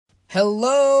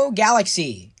Hello,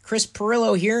 Galaxy. Chris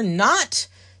Pirillo here, not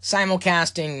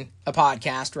simulcasting a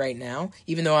podcast right now,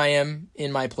 even though I am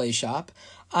in my play shop.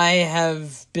 I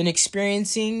have been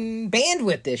experiencing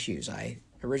bandwidth issues. I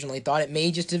originally thought it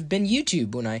may just have been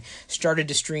YouTube when I started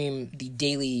to stream the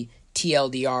daily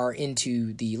TLDR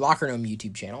into the Locker Room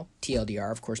YouTube channel.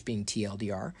 TLDR, of course, being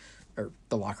TLDR, or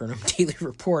the Locker Room Daily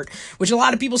Report, which a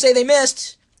lot of people say they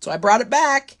missed, so I brought it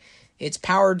back. It's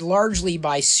powered largely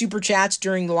by super chats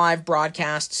during the live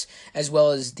broadcasts, as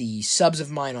well as the subs of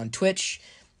mine on Twitch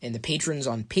and the patrons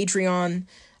on Patreon.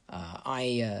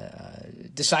 I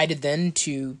decided then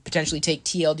to potentially take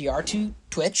TLDR to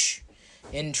Twitch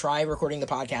and try recording the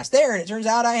podcast there, and it turns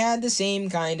out I had the same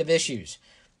kind of issues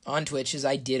on Twitch as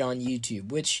I did on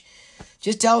YouTube, which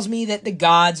just tells me that the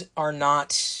gods are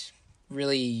not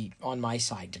really on my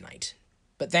side tonight.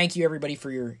 But thank you, everybody, for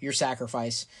your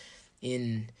sacrifice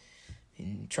in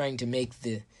trying to make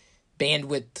the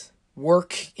bandwidth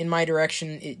work in my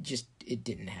direction. It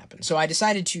didn't happen. So I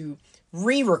decided to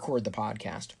re-record the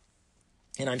podcast,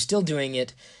 and I'm still doing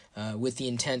it with the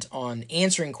intent on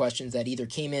answering questions that either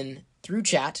came in through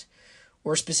chat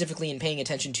or specifically in paying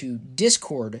attention to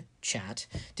Discord chat.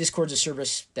 Discord's a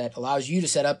service that allows you to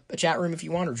set up a chat room if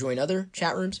you want or join other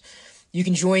chat rooms. You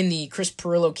can join the Chris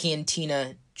Pirillo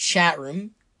Cantina chat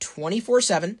room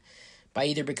 24/7 by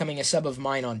either becoming a sub of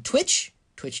mine on Twitch,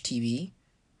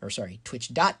 twitch.tv/Chris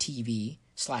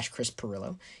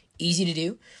Pirillo. Easy to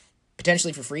do,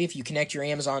 potentially for free if you connect your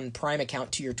Amazon Prime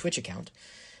account to your Twitch account.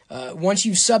 Once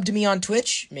you've subbed to me on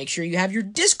Twitch, make sure you have your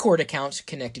Discord account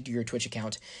connected to your Twitch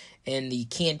account, and the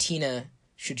Cantina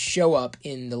should show up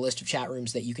in the list of chat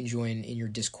rooms that you can join in your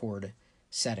Discord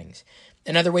settings.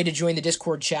 Another way to join the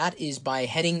Discord chat is by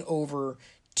heading over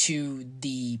to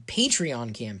the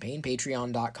Patreon campaign,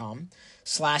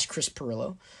 patreon.com/Chris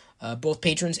Pirillo. Both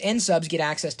patrons and subs get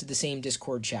access to the same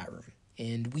Discord chat room.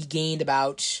 And we gained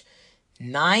about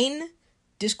 9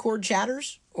 Discord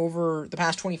chatters over the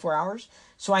past 24 hours.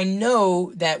 So I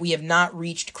know that we have not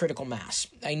reached critical mass.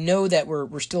 I know that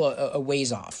we're still a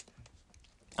ways off.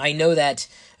 I know that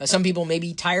some people may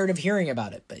be tired of hearing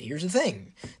about it, but here's the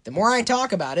thing. The more I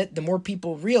talk about it, the more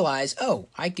people realize, oh,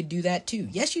 I could do that too.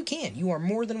 Yes, you can. You are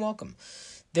more than welcome.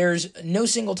 There's no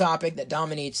single topic that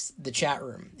dominates the chat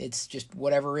room. It's just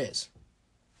whatever is.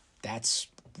 That's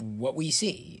what we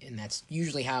see, and that's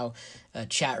usually how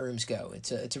chat rooms go.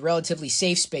 It's a relatively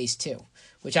safe space too,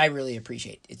 which I really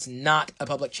appreciate. It's not a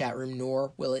public chat room,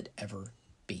 nor will it ever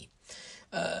be.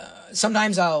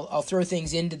 Sometimes I'll throw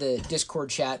things into the Discord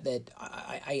chat that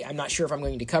I'm not sure if I'm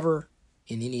going to cover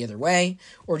in any other way,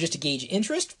 or just to gauge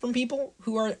interest from people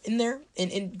who are in there.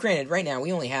 And granted, right now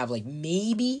we only have like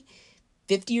maybe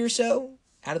 50 or so.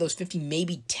 Out of those 50,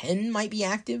 maybe 10 might be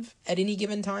active at any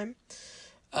given time.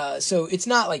 So it's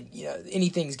not like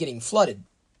anything's getting flooded.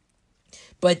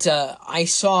 But I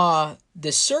saw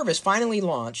this service finally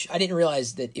launch. I didn't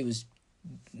realize that it was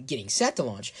getting set to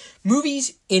launch.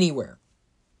 Movies Anywhere.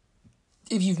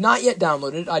 If you've not yet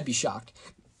downloaded it, I'd be shocked,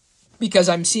 because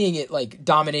I'm seeing it like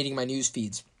dominating my news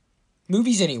feeds.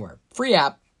 Movies Anywhere, free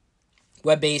app,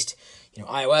 web-based,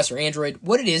 iOS or Android.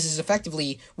 What it is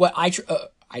effectively what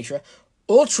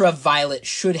Ultraviolet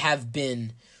should have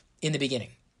been in the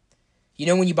beginning.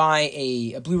 When you buy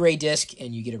a Blu-ray disc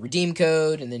and you get a redeem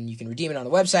code, and then you can redeem it on the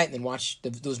website and then watch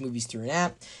those movies through an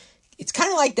app. It's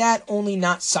kind of like that, only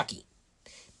not sucky.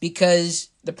 Because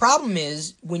the problem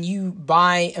is, when you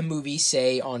buy a movie,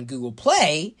 say, on Google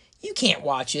Play, you can't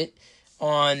watch it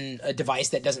on a device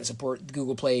that doesn't support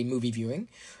Google Play movie viewing.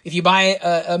 If you buy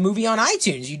a movie on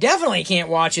iTunes, you definitely can't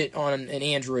watch it on an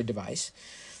Android device.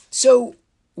 So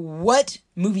what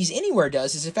Movies Anywhere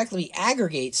does is effectively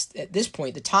aggregates, at this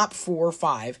point, the top 4 or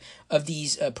 5 of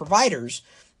these providers,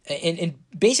 and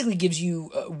basically gives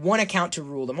you one account to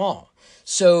rule them all.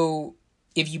 So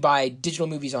if you buy digital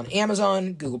movies on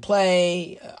Amazon, Google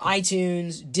Play,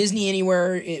 iTunes, Disney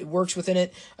Anywhere, it works within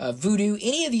it, Vudu,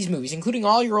 any of these movies, including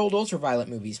all your old Ultraviolet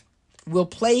movies, will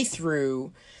play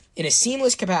through, in a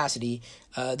seamless capacity,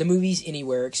 the Movies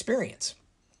Anywhere experience.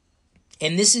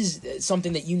 And this is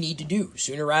something that you need to do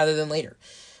sooner rather than later.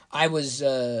 I was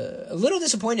a little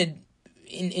disappointed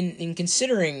in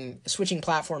considering switching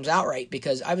platforms outright,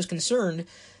 because I was concerned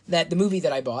that the movie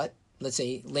that I bought, let's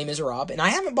say Les Miserables, and I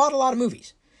haven't bought a lot of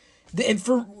movies, and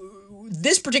for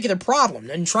this particular problem,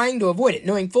 and trying to avoid it,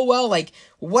 knowing full well,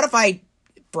 what if I,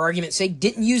 for argument's sake,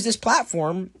 didn't use this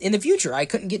platform in the future? I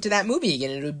couldn't get to that movie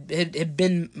again. It had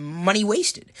been money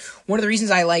wasted. One of the reasons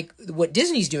I like what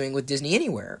Disney's doing with Disney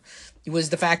Anywhere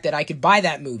was the fact that I could buy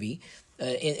that movie,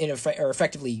 or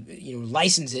effectively,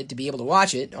 license it to be able to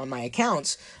watch it on my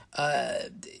accounts.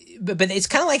 But it's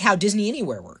kind of like how Disney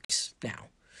Anywhere works now,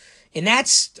 and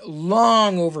that's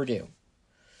long overdue.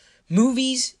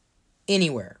 Movies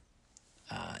Anywhere.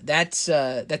 That's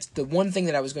the one thing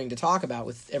that I was going to talk about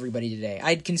with everybody today.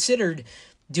 I'd considered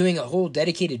doing a whole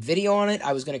dedicated video on it.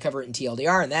 I was going to cover it in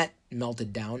TLDR, and that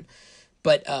melted down.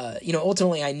 But,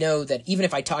 ultimately I know that even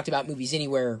if I talked about Movies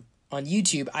Anywhere on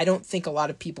YouTube, I don't think a lot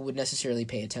of people would necessarily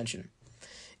pay attention.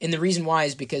 And the reason why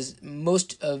is because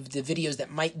most of the videos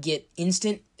that might get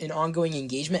instant and ongoing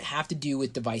engagement have to do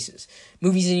with devices.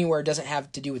 Movies Anywhere doesn't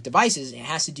have to do with devices. It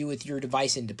has to do with your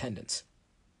device independence.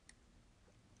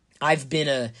 I've been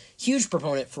a huge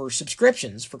proponent for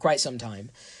subscriptions for quite some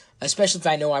time, especially if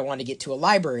I know I want to get to a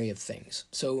library of things.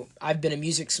 So I've been a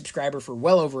music subscriber for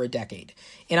well over a decade,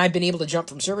 and I've been able to jump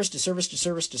from service to service to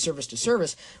service to service to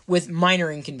service with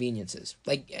minor inconveniences.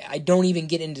 Like, I don't even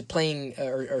get into playing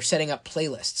or setting up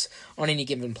playlists on any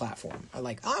given platform. I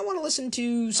want to listen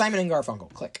to Simon and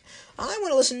Garfunkel, click. I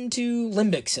want to listen to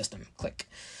Limbic System, click.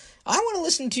 I want to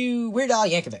listen to Weird Al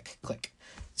Yankovic, click.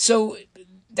 So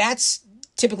that's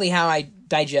typically how I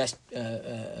digest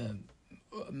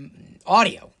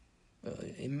audio.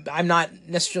 I'm not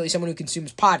necessarily someone who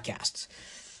consumes podcasts.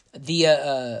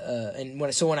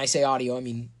 When I say audio, I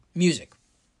mean music,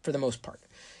 for the most part.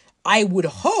 I would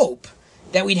hope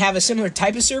that we'd have a similar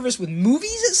type of service with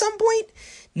movies at some point.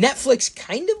 Netflix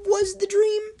kind of was the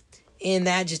dream, and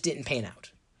that just didn't pan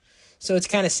out. So it's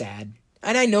kind of sad.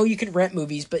 And I know you can rent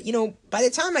movies, but by the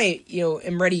time I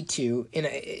am ready to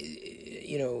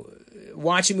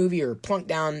watch a movie or plunk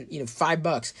down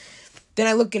 $5, then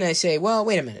I look and I say, well,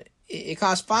 wait a minute. It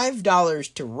costs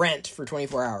 $5 to rent for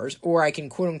 24 hours, or I can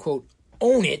quote unquote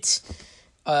own it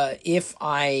if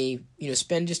I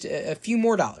spend just a few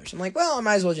more dollars. I'm like, well, I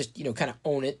might as well just kind of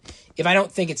own it. If I don't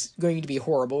think it's going to be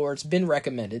horrible or it's been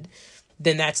recommended,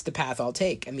 then that's the path I'll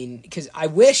take. I mean, because I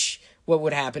wish what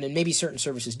would happen, and maybe certain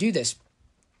services do this,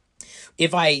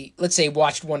 if I, let's say,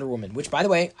 watched Wonder Woman, which, by the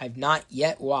way, I've not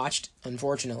yet watched,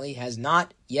 unfortunately, has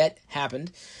not yet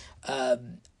happened.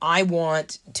 I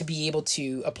want to be able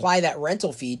to apply that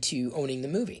rental fee to owning the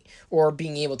movie, or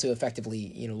being able to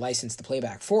effectively, license the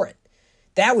playback for it.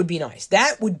 That would be nice.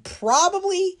 That would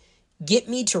probably get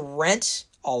me to rent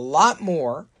a lot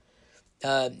more,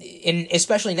 and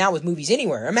especially now with Movies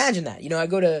Anywhere. Imagine that. I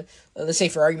go to, let's say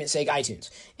for argument's sake,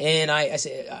 iTunes, and I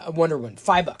say Wonder Woman,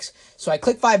 $5. So I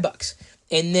click $5.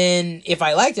 And then if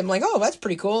I liked it, I'm like, oh, that's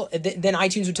pretty cool. Then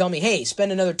iTunes would tell me, hey,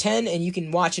 spend another $10 and you can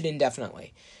watch it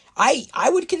indefinitely. I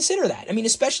would consider that. I mean,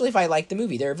 especially if I like the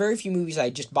movie. There are very few movies I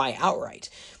just buy outright.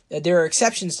 There are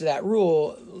exceptions to that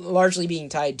rule, largely being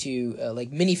tied to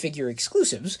minifigure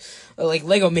exclusives, like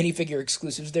Lego minifigure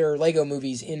exclusives. There are Lego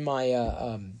movies in my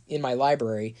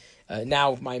library,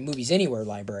 now my Movies Anywhere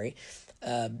library.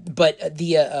 But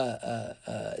the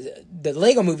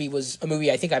Lego movie was a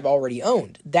movie I think I've already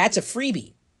owned. That's a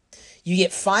freebie. You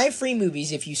get 5 free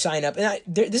movies if you sign up. And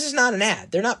this is not an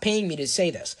ad. They're not paying me to say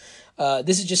this.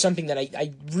 This is just something that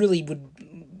I really would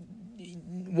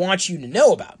want you to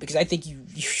know about, because I think you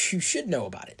should know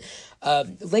about it.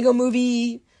 Lego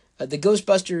movie, the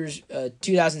Ghostbusters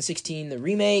 2016, the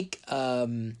remake.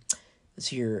 Let's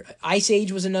see here. Ice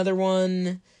Age was another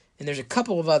one. And there's a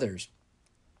couple of others.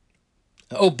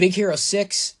 Big Hero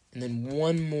 6, and then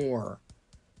one more.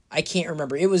 I can't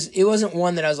remember. It wasn't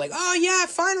one that I was like, oh yeah,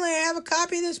 finally I have a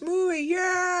copy of this movie,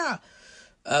 yeah.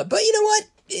 But you know what?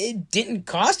 It didn't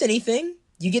cost anything.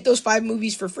 You get those 5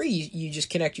 movies for free. You just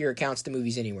connect your accounts to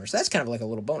Movies Anywhere. So that's kind of like a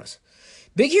little bonus.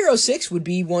 Big Hero 6 would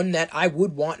be one that I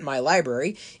would want in my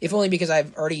library, if only because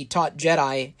I've already taught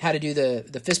Jedi how to do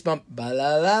the fist bump,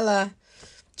 ba-la-la-la.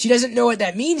 She doesn't know what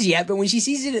that means yet, but when she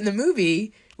sees it in the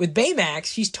movie with Baymax,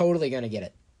 she's totally going to get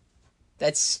it.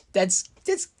 That's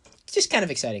just kind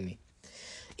of exciting me.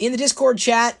 In the Discord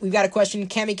chat, we've got a question.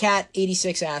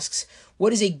 CamiCat86 asks,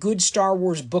 what is a good Star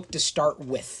Wars book to start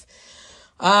with?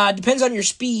 Depends on your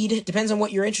speed. Depends on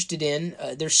what you're interested in.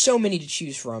 There's so many to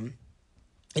choose from,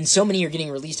 and so many are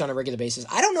getting released on a regular basis.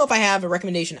 I don't know if I have a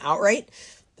recommendation outright.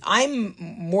 I'm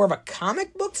more of a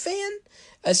comic book fan.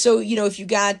 So, if you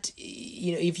got,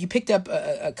 if you picked up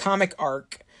a comic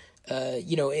arc,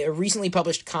 a recently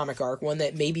published comic arc, one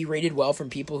that may be rated well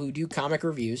from people who do comic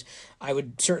reviews, I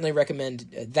would certainly recommend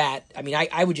that. I mean,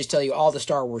 I would just tell you all the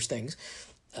Star Wars things.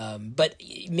 But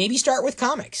maybe start with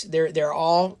comics. They're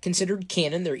all considered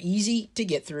canon. They're easy to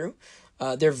get through.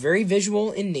 They're very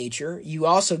visual in nature. You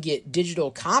also get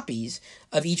digital copies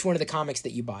of each one of the comics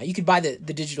that you buy. You could buy the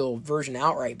digital version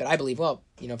outright, but I believe, well,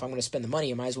 if I'm going to spend the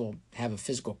money, I might as well have a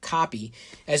physical copy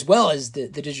as well as the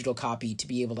digital copy to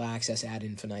be able to access ad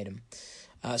infinitum.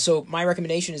 So my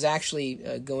recommendation is actually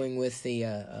going with the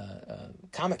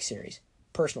comic series,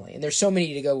 personally. And there's so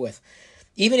many to go with.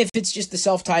 Even if it's just the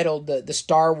self-titled, the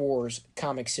Star Wars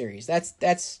comic series.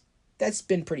 That's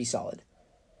been pretty solid.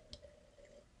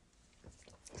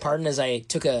 Pardon as I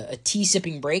took a tea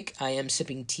sipping break. I am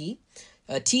sipping tea.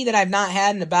 A tea that I've not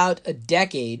had in about a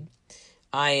decade.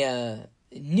 I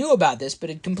knew about this, but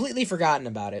had completely forgotten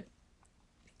about it.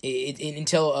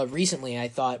 Until recently, I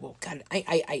thought, well, God,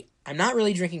 I'm not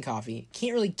really drinking coffee.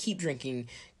 Can't really keep drinking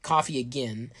coffee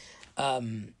again.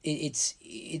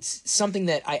 It's something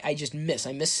that I just miss.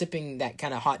 I miss sipping that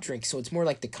kind of hot drink. So it's more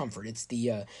like the comfort. It's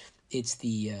the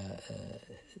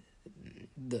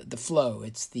flow.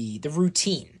 It's the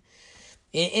routine.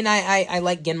 And I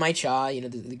like Genmai Cha,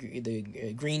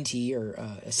 the green tea or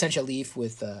essential leaf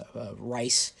with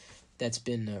rice that's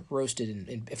been roasted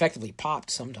and effectively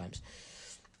popped sometimes.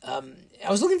 I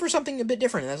was looking for something a bit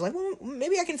different, and I was like, well,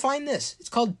 maybe I can find this. It's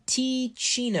called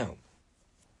Teeccino,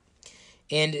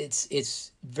 and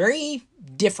it's very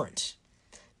different,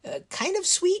 kind of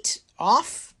sweet,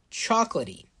 off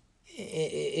chocolatey.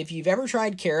 If you've ever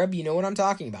tried carob, you know what I'm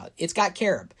talking about. It's got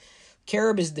carob.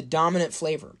 Carob is the dominant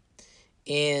flavor,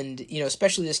 and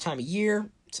especially this time of year.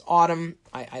 It's autumn.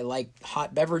 I like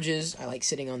hot beverages. I like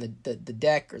sitting on the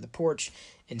deck or the porch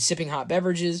and sipping hot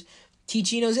beverages.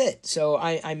 Teeccino's it. So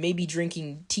I may be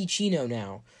drinking Teeccino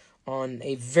now on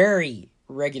a very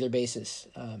regular basis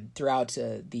throughout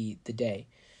the day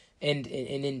and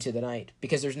into the night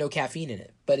because there's no caffeine in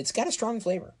it. But it's got a strong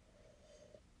flavor.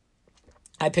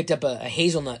 I picked up a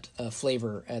hazelnut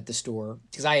flavor at the store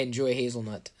because I enjoy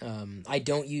hazelnut. I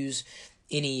don't use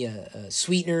any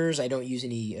sweeteners. I don't use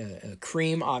any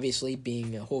cream, obviously,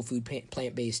 being a whole food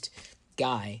plant-based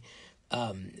guy.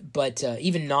 But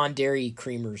even non-dairy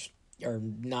creamers are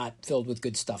not filled with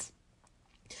good stuff.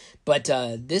 But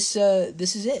this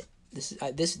is it.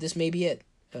 This may be it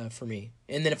for me.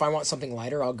 And then if I want something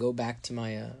lighter, I'll go back to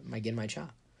my Genmai Cha,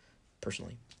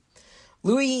 personally.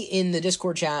 Louis in the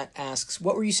Discord chat asks,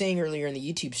 what were you saying earlier in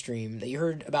the YouTube stream that you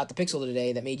heard about the Pixel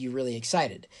today that made you really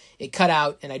excited? It cut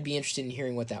out, and I'd be interested in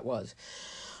hearing what that was.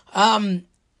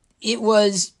 It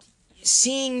was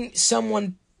seeing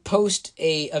someone post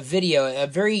a video, a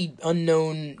very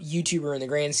unknown YouTuber in the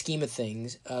grand scheme of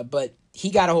things, but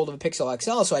he got a hold of a Pixel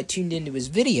XL, so I tuned into his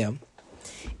video,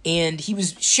 and he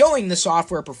was showing the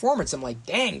software performance. I'm like,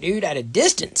 dang, dude, at a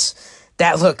distance,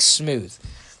 that looks smooth.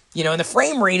 And the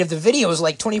frame rate of the video is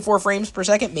like 24 frames per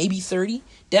second, maybe 30,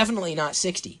 definitely not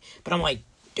 60. But I'm like,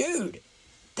 dude,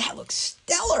 that looks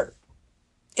stellar.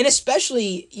 And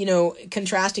especially,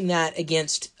 contrasting that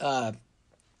against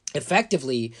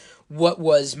effectively what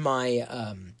was my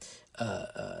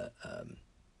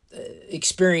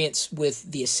experience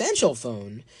with the Essential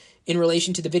phone in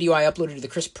relation to the video I uploaded to the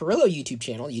Chris Pirillo YouTube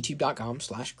channel,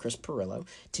 youtube.com/Chris Pirillo,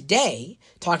 today,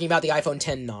 talking about the iPhone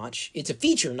X notch. It's a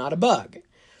feature, not a bug.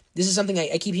 This is something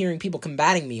I keep hearing people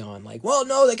combating me on, like, well,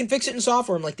 no, they can fix it in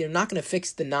software. I'm like, they're not going to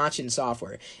fix the notch in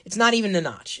software. It's not even a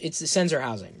notch. It's the sensor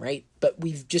housing, right? But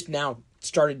we've just now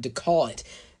started to call it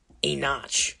a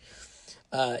notch.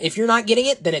 If you're not getting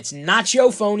it, then it's not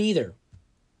your phone either.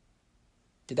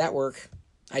 Did that work?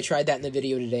 I tried that in the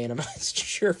video today, and I'm not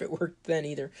sure if it worked then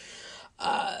either.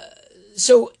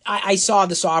 So I saw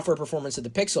the software performance of the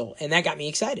Pixel, and that got me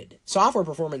excited. Software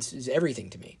performance is everything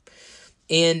to me.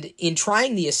 And in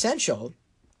trying the Essential,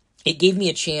 it gave me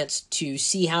a chance to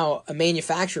see how a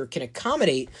manufacturer can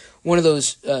accommodate one of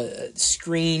those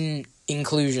screen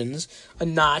inclusions, a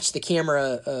notch, the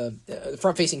camera,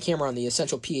 front-facing camera on the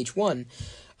Essential PH1.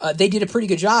 They did a pretty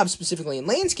good job, specifically in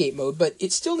landscape mode, but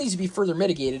it still needs to be further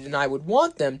mitigated, and I would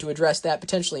want them to address that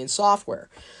potentially in software,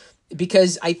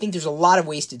 because I think there's a lot of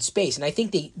wasted space, and I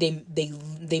think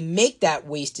they make that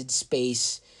wasted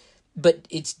space, but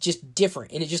it's just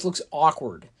different, and it just looks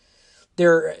awkward.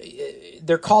 They're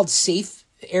called safe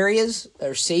areas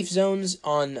or safe zones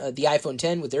on the iPhone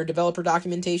X with their developer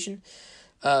documentation.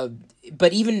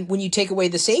 But even when you take away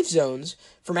the safe zones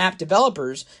from app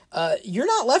developers, you're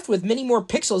not left with many more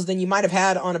pixels than you might have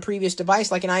had on a previous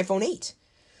device like an iPhone 8.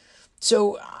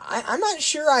 So I'm not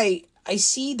sure I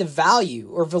see the value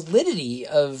or validity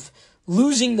of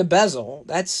losing the bezel.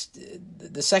 That's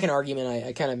the second argument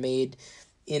I kind of made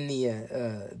in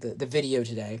the video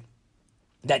today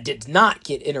that did not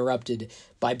get interrupted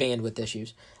by bandwidth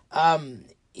issues.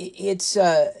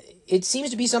 It seems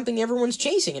to be something everyone's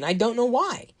chasing, and I don't know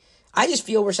why. I just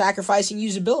feel we're sacrificing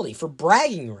usability for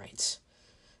bragging rights.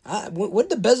 What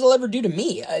did the bezel ever do to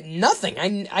me? Nothing.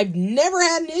 I've never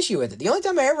had an issue with it. The only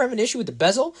time I ever have an issue with the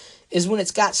bezel is when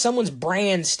it's got someone's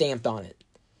brand stamped on it.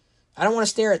 I don't want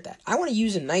to stare at that. I want to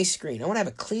use a nice screen. I want to have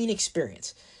a clean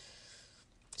experience.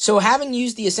 So having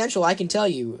used the Essential, I can tell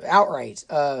you outright,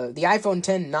 the iPhone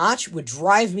X notch would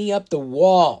drive me up the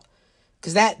wall.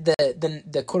 Because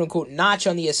the quote-unquote notch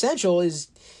on the Essential is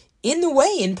in the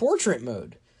way in portrait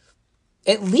mode.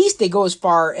 At least they go as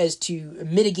far as to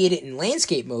mitigate it in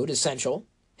landscape mode. Essential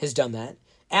has done that.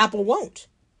 Apple won't.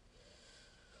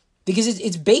 Because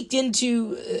it's baked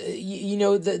into,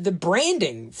 the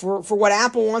branding for what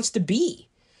Apple wants to be.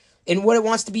 And what it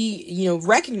wants to be,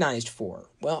 recognized for.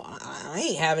 Well, I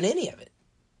ain't having any of it.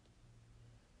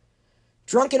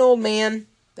 Drunken Old Man,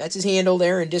 that's his handle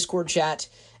there in Discord chat,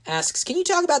 asks, can you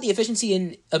talk about the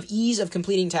efficiency of ease of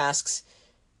completing tasks,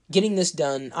 getting this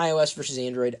done, iOS versus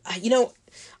Android? I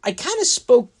kind of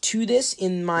spoke to this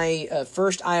in my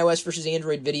first iOS versus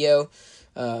Android video.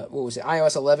 What was it?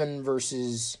 iOS 11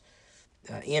 versus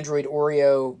Android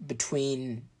Oreo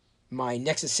between my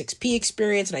Nexus 6P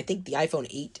experience and I think the iPhone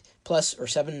 8 Plus or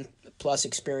 7 Plus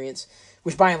experience,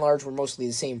 which by and large were mostly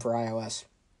the same for iOS.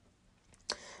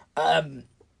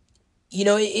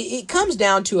 It comes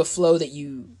down to a flow that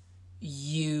you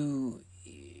use.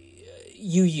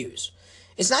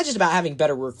 It's not just about having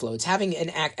better workflow. It's having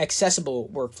an accessible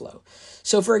workflow.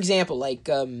 So, for example,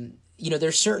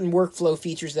 there's certain workflow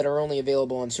features that are only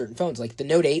available on certain phones, like the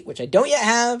Note 8, which I don't yet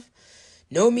have.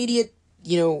 No immediate,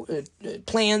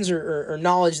 plans or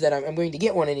knowledge that I'm going to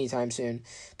get one anytime soon.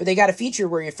 But they got a feature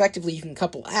where effectively you can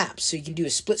couple apps. So you can do a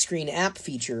split screen app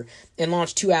feature and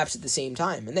launch two apps at the same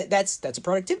time. And that's a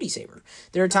productivity saver.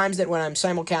 There are times that when I'm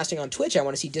simulcasting on Twitch, I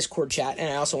want to see Discord chat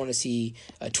and I also want to see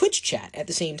Twitch chat at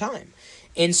the same time.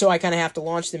 And so I kind of have to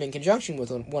launch them in conjunction with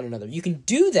one another. You can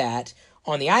do that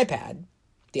on the iPad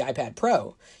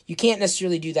Pro. You can't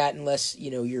necessarily do that unless,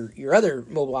 your other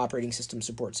mobile operating system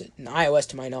supports it. And iOS,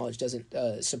 to my knowledge, doesn't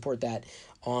support that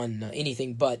on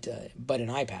anything but an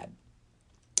iPad.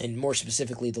 And more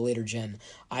specifically, the later gen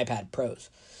iPad Pros.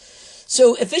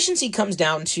 So efficiency comes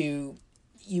down to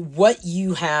what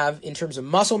you have in terms of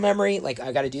muscle memory. Like,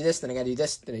 I got to do this, then I got to do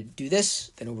this, then I do this,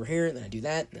 then over here, then I do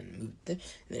that, then move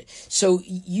this. So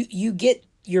you get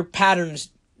your patterns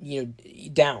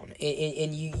down,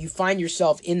 and you find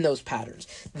yourself in those patterns.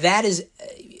 That is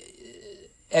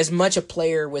as much a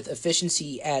player with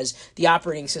efficiency as the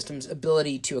operating system's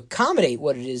ability to accommodate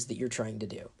what it is that you're trying to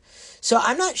do. So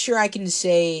I'm not sure I can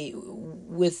say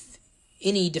with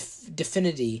any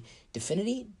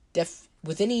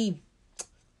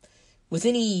with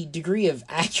any degree of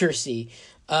accuracy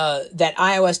that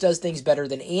iOS does things better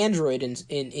than Android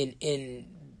in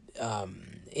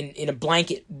a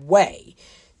blanket way.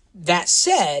 That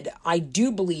said, I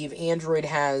do believe Android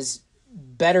has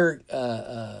better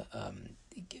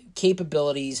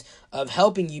capabilities of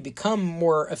helping you become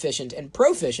more efficient and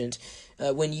proficient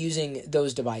when using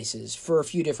those devices for a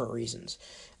few different reasons.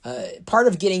 Part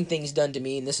of getting things done to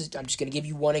me, and I'm just going to give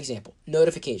you one example,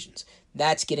 notifications.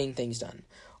 That's getting things done.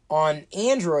 On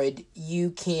Android,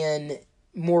 you can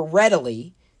more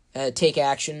readily take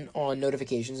action on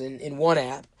notifications in one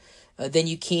app than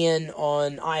you can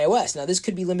on iOS. Now, this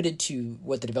could be limited to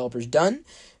what the developer's done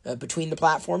between the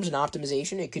platforms and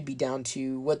optimization. It could be down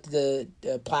to what the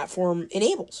platform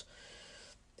enables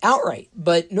outright.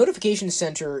 But Notification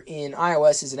Center in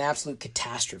iOS is an absolute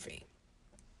catastrophe.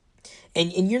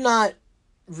 And you're not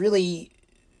really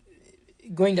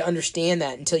going to understand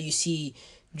that until you see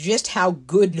just how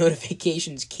good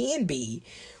notifications can be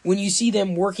when you see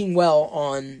them working well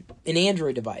on an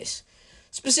Android device.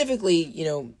 Specifically,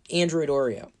 Android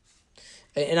Oreo.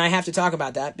 And I have to talk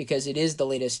about that because it is the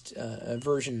latest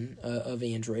version of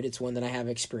Android. It's one that I have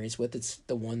experience with. It's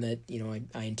the one that,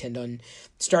 I intend on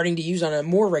starting to use on a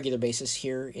more regular basis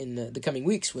here in the coming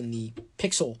weeks when the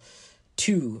Pixel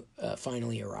 2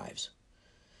 finally arrives.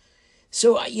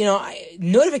 So,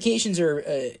 notifications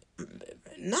are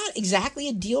not exactly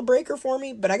a deal breaker for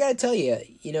me, but I got to tell you,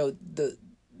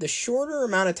 the shorter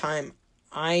amount of time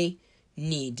I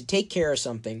need to take care of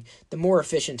something, the more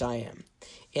efficient I am.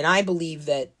 And I believe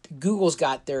that Google's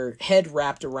got their head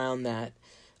wrapped around that,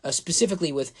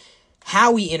 specifically with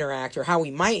how we interact or how we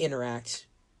might interact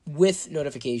with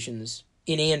notifications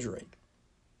in Android,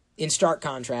 in stark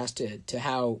contrast to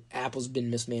how Apple's been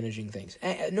mismanaging things.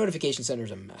 Notification Center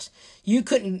is a mess. You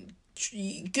couldn't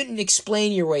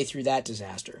explain your way through that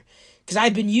disaster because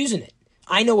I've been using it.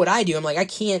 I know what I do. I'm like, I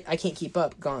can't keep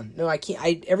up. Gone. No, I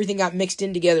can't. Everything got mixed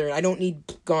in together, and I don't need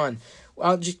gone.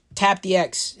 I'll just tap the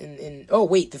X and oh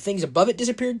wait, the things above it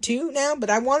disappeared too now, but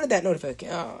I wanted that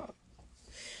notification.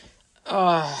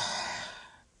 Now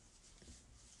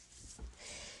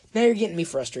you're getting me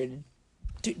frustrated.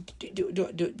 Do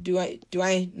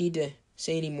I need to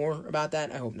say any more about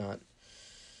that? I hope not.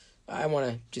 I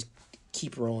want to just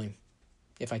keep rolling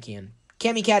if I can.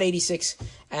 CamiCat86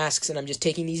 asks, and I'm just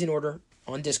taking these in order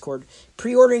on Discord,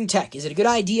 pre-ordering tech, is it a good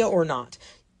idea or not?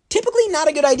 Typically not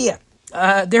a good idea.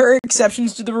 There are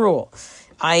exceptions to the rule.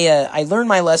 I learned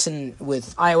my lesson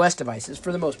with iOS devices,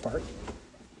 for the most part,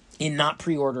 in not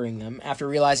pre-ordering them after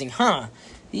realizing,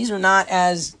 these are not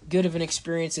as good of an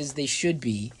experience as they should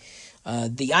be.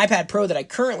 The iPad Pro that I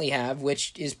currently have,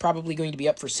 which is probably going to be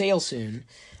up for sale soon,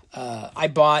 I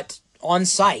bought on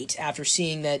site after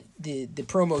seeing that the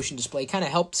ProMotion display kind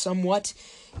of helped somewhat.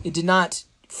 It did not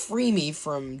free me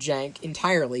from jank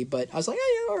entirely, but I was like,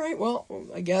 oh yeah, all right, well,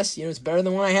 I guess, it's better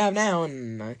than what I have now,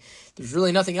 and there's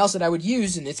really nothing else that I would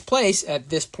use in its place at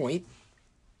this point.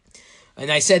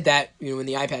 And I said that, when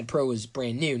the iPad Pro was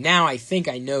brand new. Now I think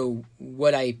I know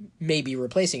what I may be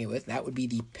replacing it with. That would be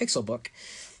the Pixelbook.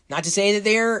 Not to say that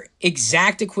they're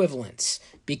exact equivalents,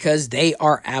 because they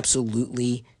are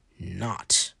absolutely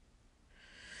not.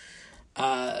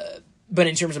 But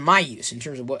in terms of my use, in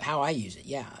terms of how I use it,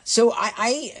 yeah. So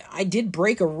I did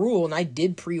break a rule, and I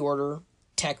did pre-order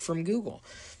tech from Google,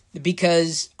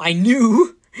 because I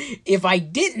knew if I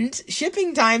didn't,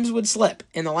 shipping times would slip.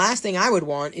 And the last thing I would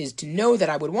want is to know that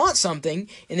I would want something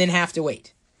and then have to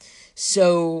wait.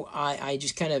 So I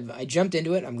just I jumped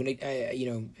into it. I'm going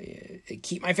to,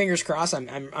 keep my fingers crossed.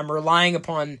 I'm relying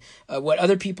upon what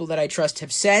other people that I trust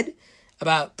have said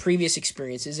about previous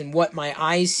experiences and what my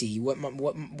eyes see,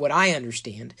 what I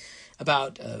understand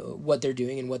about what they're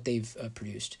doing and what they've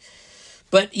produced.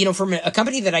 But, from a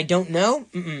company that I don't know,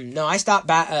 no, I stopped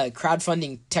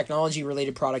crowdfunding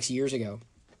technology-related products years ago.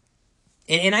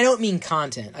 And I don't mean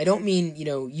content. I don't mean,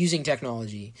 using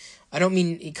technology. I don't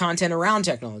mean content around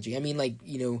technology. I mean,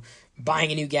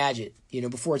 buying a new gadget,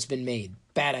 before it's been made.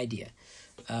 Bad idea.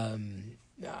 I'm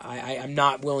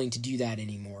not willing to do that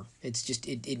anymore. It's just,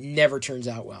 it never turns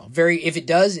out well. If it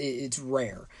does, it's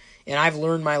rare. And I've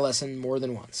learned my lesson more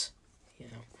than once.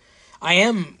 I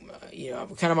am,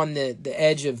 kind of on the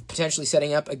edge of potentially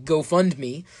setting up a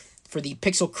GoFundMe for the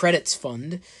Pixel Credits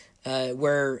Fund,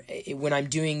 where when I'm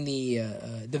doing the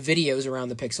videos around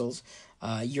the Pixels,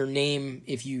 your name,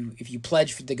 if you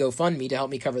pledge for the GoFundMe to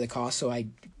help me cover the cost, so I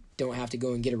don't have to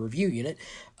go and get a review unit.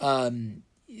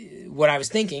 What I was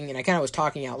thinking, and I kind of was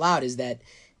talking out loud, is that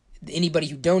anybody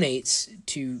who donates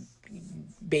to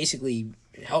basically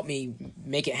help me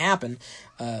make it happen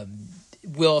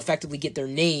will effectively get their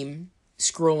name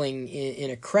scrolling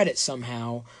in a credit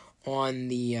somehow on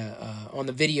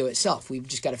the video itself. We've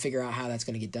just got to figure out how that's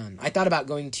going to get done. I thought about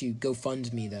going to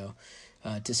GoFundMe though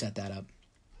to set that up.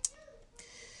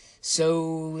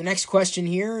 So the next question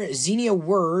here, Xenia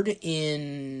Word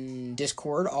in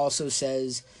Discord also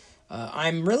says,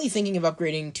 I'm really thinking of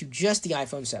upgrading to just the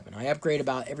iPhone 7. I upgrade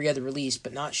about every other release,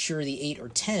 but not sure the 8 or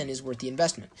 10 is worth the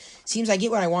investment. Seems I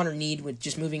get what I want or need with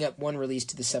just moving up one release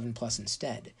to the 7 Plus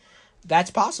instead.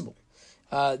 That's possible.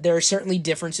 There are certainly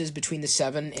differences between the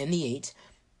 7 and the 8.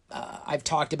 I've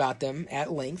talked about them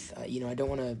at length. I don't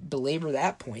want to belabor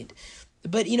that point.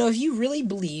 But, if you really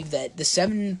believe that the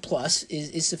 7 Plus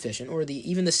is sufficient, or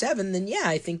even the 7, then yeah,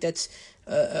 I think that's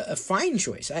a fine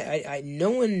choice. No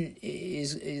one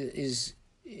is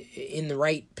in the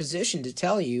right position to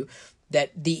tell you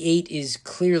that the 8 is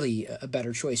clearly a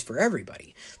better choice for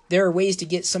everybody. There are ways to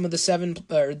get some of the 7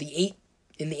 or the 8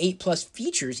 in the 8 Plus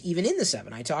features even in the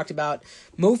 7. I talked about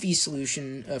Mofi's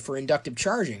solution for inductive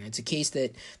charging. It's a case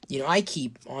that I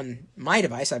keep on my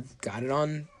device. I've got it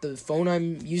on the phone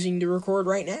I'm using to record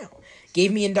right now.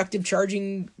 Gave me inductive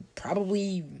charging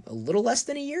probably a little less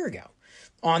than a year ago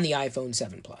on the iPhone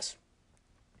 7 Plus,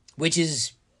 which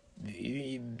is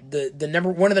one of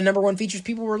the number one features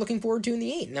people were looking forward to in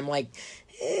the 8. And I'm like,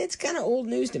 it's kind of old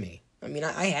news to me. I mean,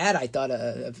 I thought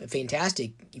a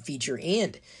fantastic feature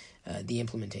and the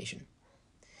implementation.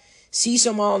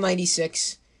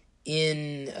 CSomal96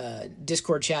 in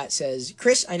Discord chat says,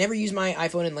 Chris, I never use my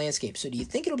iPhone in landscape, so do you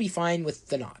think it'll be fine with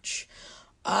the notch?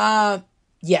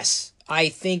 Yes, I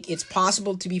think it's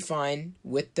possible to be fine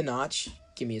with the notch.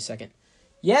 Give me a second.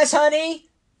 Yes, honey?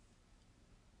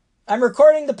 I'm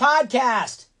recording the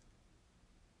podcast.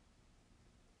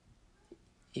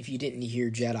 If you didn't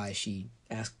hear Jedi, she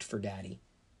asked for daddy.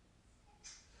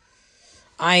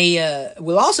 I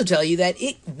will also tell you that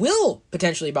it will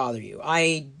potentially bother you.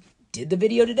 I did the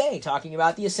video today talking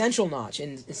about the Essential notch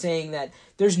and saying that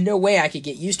there's no way I could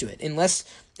get used to it unless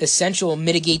Essential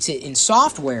mitigates it in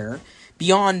software,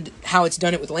 beyond how it's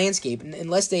done it with landscape, and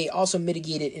unless they also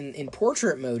mitigate it in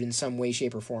portrait mode in some way,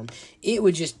 shape, or form, it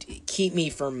would just keep me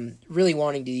from really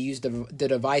wanting to use the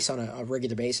device on a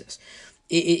regular basis.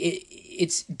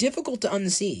 It's difficult to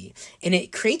unsee, and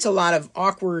it creates a lot of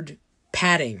awkward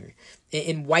padding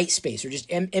in white space or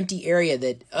just empty area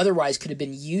that otherwise could have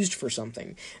been used for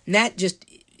something. And that just,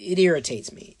 it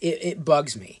irritates me. It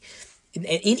bugs me.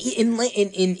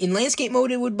 In landscape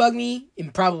mode, it would bug me,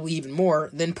 and probably even more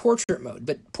than portrait mode.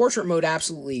 But portrait mode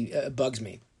absolutely bugs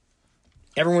me.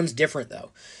 Everyone's different,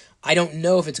 though. I don't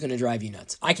know if it's going to drive you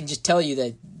nuts. I can just tell you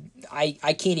that I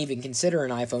can't even consider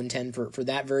an iPhone 10 for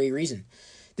that very reason.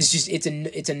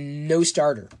 It's a no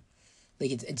starter.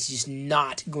 Like it's just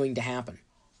not going to happen.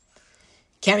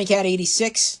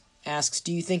 CamiCat86 asks,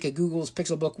 do you think a Google's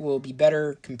Pixelbook will be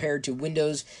better compared to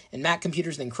Windows and Mac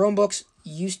computers than Chromebooks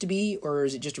used to be, or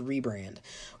is it just a rebrand?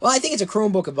 Well, I think it's a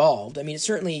Chromebook evolved. I mean, it's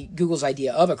certainly Google's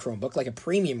idea of a Chromebook, like a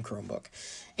premium Chromebook.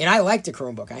 And I like the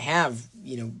Chromebook. I have,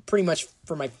 pretty much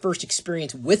for my first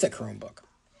experience with a Chromebook.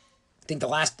 I think the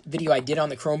last video I did on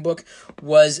the Chromebook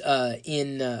was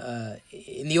in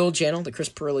the old channel, the Chris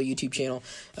Pirillo YouTube channel,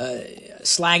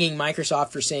 slagging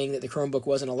Microsoft for saying that the Chromebook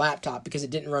wasn't a laptop because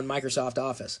it didn't run Microsoft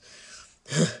Office.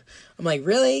 I'm like,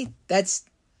 really? That's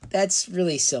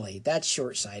really silly. That's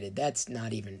short-sighted. That's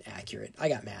not even accurate. I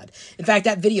got mad. In fact,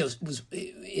 that video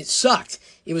it sucked.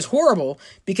 It was horrible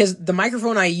because the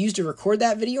microphone I used to record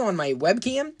that video on my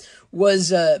webcam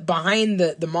was behind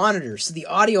the monitor. So the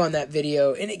audio on that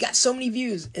video, and it got so many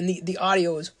views, and the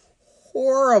audio was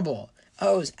horrible.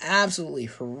 Oh, it was absolutely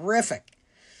horrific.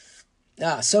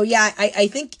 So yeah, I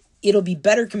think it'll be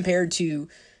better compared to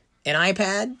an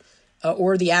iPad,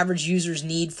 or the average user's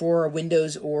need for a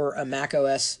Windows or a Mac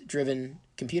OS driven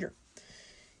computer.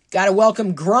 Gotta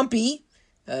welcome Grumpy,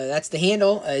 that's the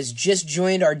handle, has just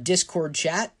joined our Discord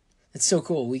chat. That's so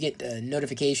cool. We get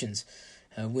notifications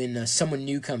when someone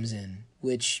new comes in,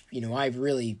 which I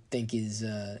really think is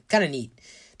kind of neat.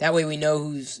 That way we know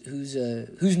who's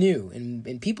new,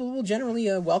 and people will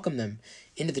generally welcome them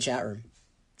into the chat room.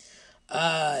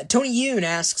 Tony Yoon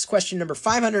asks question number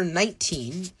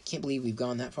 519. Can't believe we've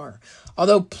gone that far.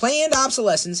 Although planned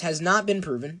obsolescence has not been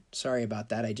proven. Sorry about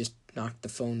that. I just knocked the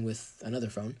phone with another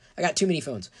phone. I got too many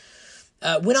phones.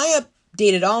 When I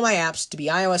updated all my apps to be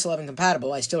iOS 11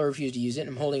 compatible, I still refuse to use it.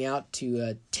 I'm holding out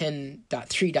to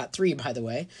 10.3.3, by the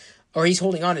way. Or he's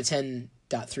holding on to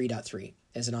 10.3.3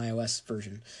 as an iOS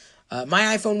version.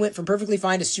 My iPhone went from perfectly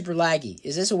fine to super laggy.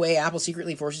 Is this a way Apple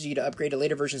secretly forces you to upgrade to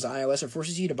later versions of iOS or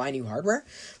forces you to buy new hardware?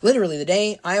 Literally, the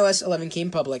day iOS 11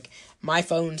 came public, my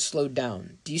phone slowed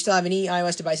down. Do you still have any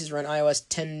iOS devices run iOS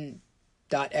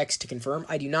 10.x to confirm?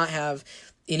 I do not have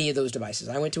any of those devices.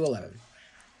 I went to 11.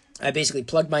 I basically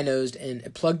plugged my nose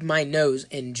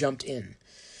and jumped in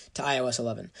to iOS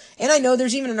 11. And I know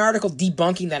there's even an article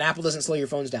debunking that Apple doesn't slow your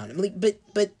phones down.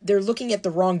 But they're looking at the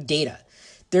wrong data.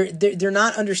 They're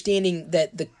not understanding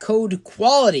that the code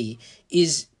quality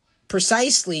is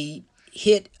precisely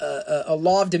hit a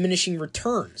law of diminishing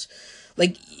returns.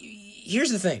 Like, here's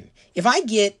the thing. If I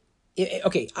get...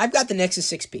 Okay, I've got the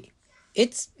Nexus 6P.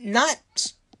 It's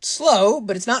not slow,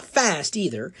 but it's not fast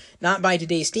either. Not by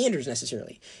today's standards,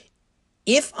 necessarily.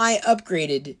 If I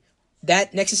upgraded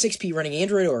that Nexus 6P running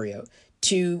Android Oreo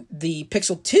to the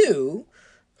Pixel 2...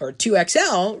 or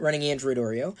 2XL running Android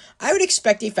Oreo, I would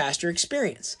expect a faster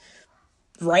experience,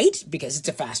 right? Because it's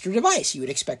a faster device. You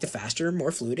would expect a faster,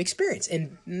 more fluid experience.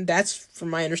 And that's, from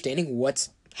my understanding,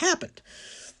 what's happened.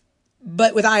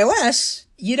 But with iOS,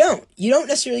 you don't. You don't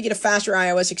necessarily get a faster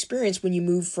iOS experience when you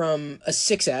move from a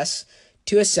 6S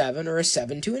to a 7 or a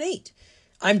 7 to an 8.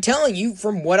 I'm telling you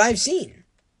from what I've seen.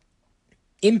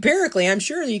 Empirically, I'm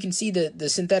sure you can see the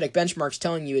synthetic benchmarks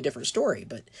telling you a different story,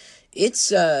 but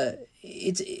it's a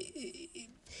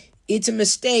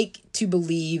mistake to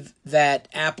believe that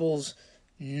Apple's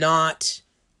not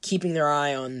keeping their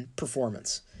eye on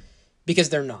performance, because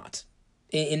they're not.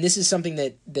 And this is something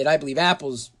that I believe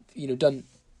Apple's done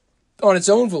on its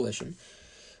own volition.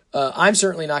 I'm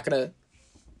certainly not going to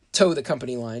toe the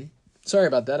company line. Sorry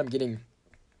about that. I'm getting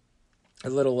a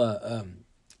little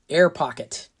air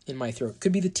pocket in my throat.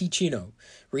 Could be the Ticino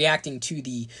reacting to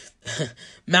the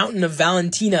mountain of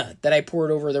Valentina that I poured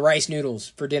over the rice noodles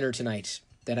for dinner tonight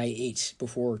that I ate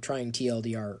before trying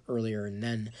TLDR earlier and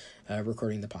then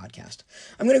recording the podcast.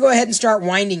 I'm going to go ahead and start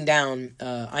winding down.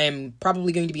 I am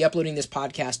probably going to be uploading this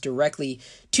podcast directly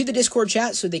to the Discord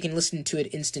chat so they can listen to it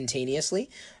instantaneously.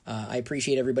 I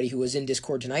appreciate everybody who was in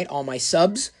Discord tonight, all my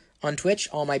subs on Twitch,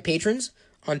 all my patrons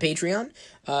on Patreon.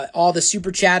 All the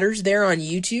super chatters there on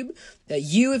YouTube.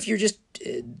 You, if you're just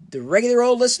the regular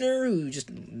old listener who just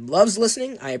loves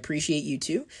listening, I appreciate you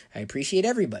too. I appreciate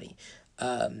everybody.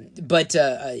 But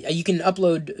you can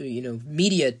upload,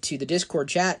 media to the Discord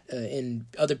chat, and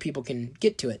other people can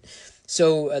get to it.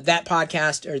 So that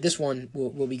podcast, or this one,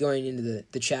 will be going into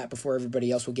the chat before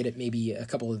everybody else will get it, maybe a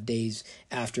couple of days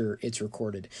after it's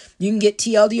recorded. You can get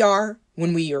TLDR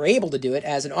when we are able to do it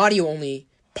as an audio-only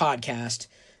podcast.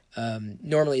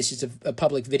 Normally it's just a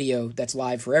public video that's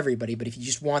live for everybody, but if you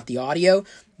just want the audio,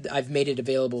 I've made it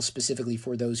available specifically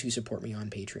for those who support me on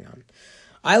Patreon.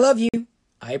 I love you.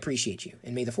 I appreciate you,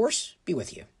 and may the Force be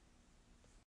with you.